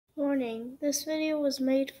Warning, this video was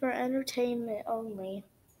made for entertainment only.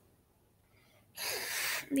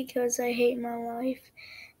 Because I hate my life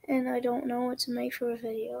and I don't know what to make for a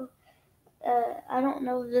video. I don't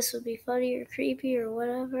know if this would be funny or creepy or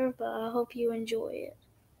whatever, but I hope you enjoy it.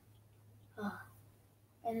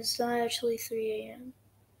 And it's not actually 3 a.m.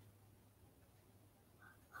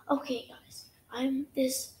 Okay, guys,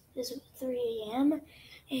 this is 3 a.m.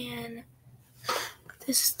 and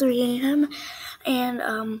this is 3 a.m.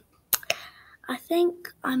 and I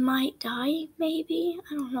think I might die, maybe.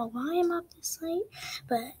 I don't know why I'm up this late,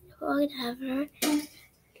 but whatever.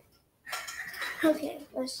 Okay,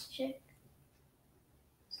 let's check.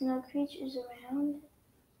 There's no creatures around.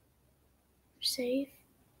 We're safe.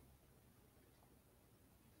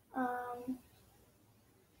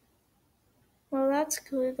 Well, that's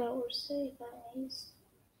good that we're safe at least.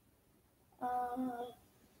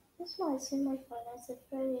 This might seem like Five Nights at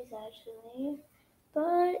Freddy's actually,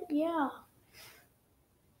 but yeah.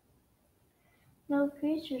 No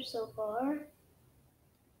creatures so far.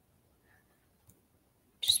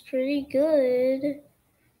 Just pretty good,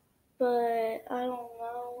 but I don't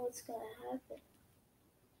know what's gonna happen.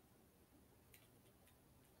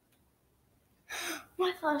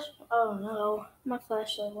 Oh no, my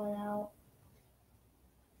flashlight went out.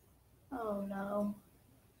 Oh no,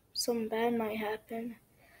 something bad might happen.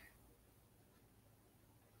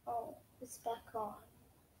 Oh, it's back on.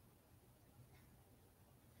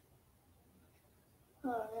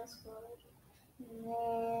 Oh, that's good.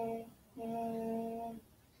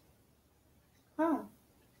 Huh,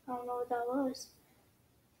 I don't know what that was.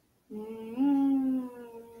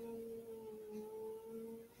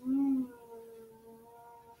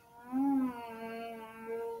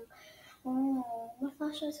 Oh, my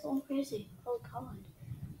flashlight's going crazy. Oh god.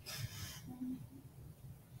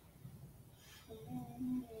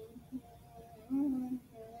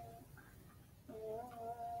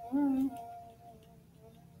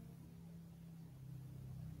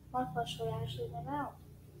 My flashlight actually went out.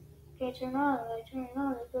 Okay, turn on. I turn it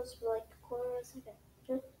on. It goes for like a quarter of a second.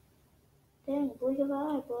 Just dang, blink of an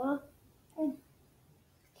eye, bro.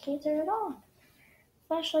 Can't turn it on.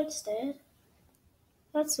 Flashlight's dead.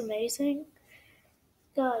 That's amazing.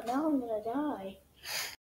 God, now I'm gonna die.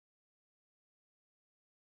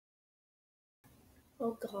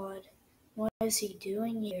 Oh god, what is he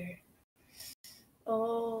doing here?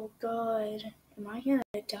 Oh god, am I gonna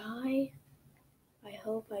die? I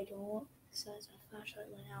hope I don't. Besides, my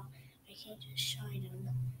flashlight went out. I can't just shine him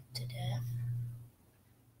to death.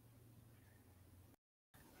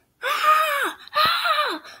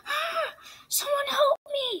 Someone help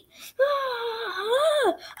me!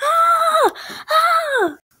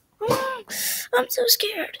 I'm so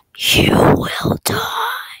scared. You will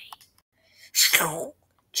die.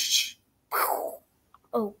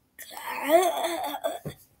 Oh god.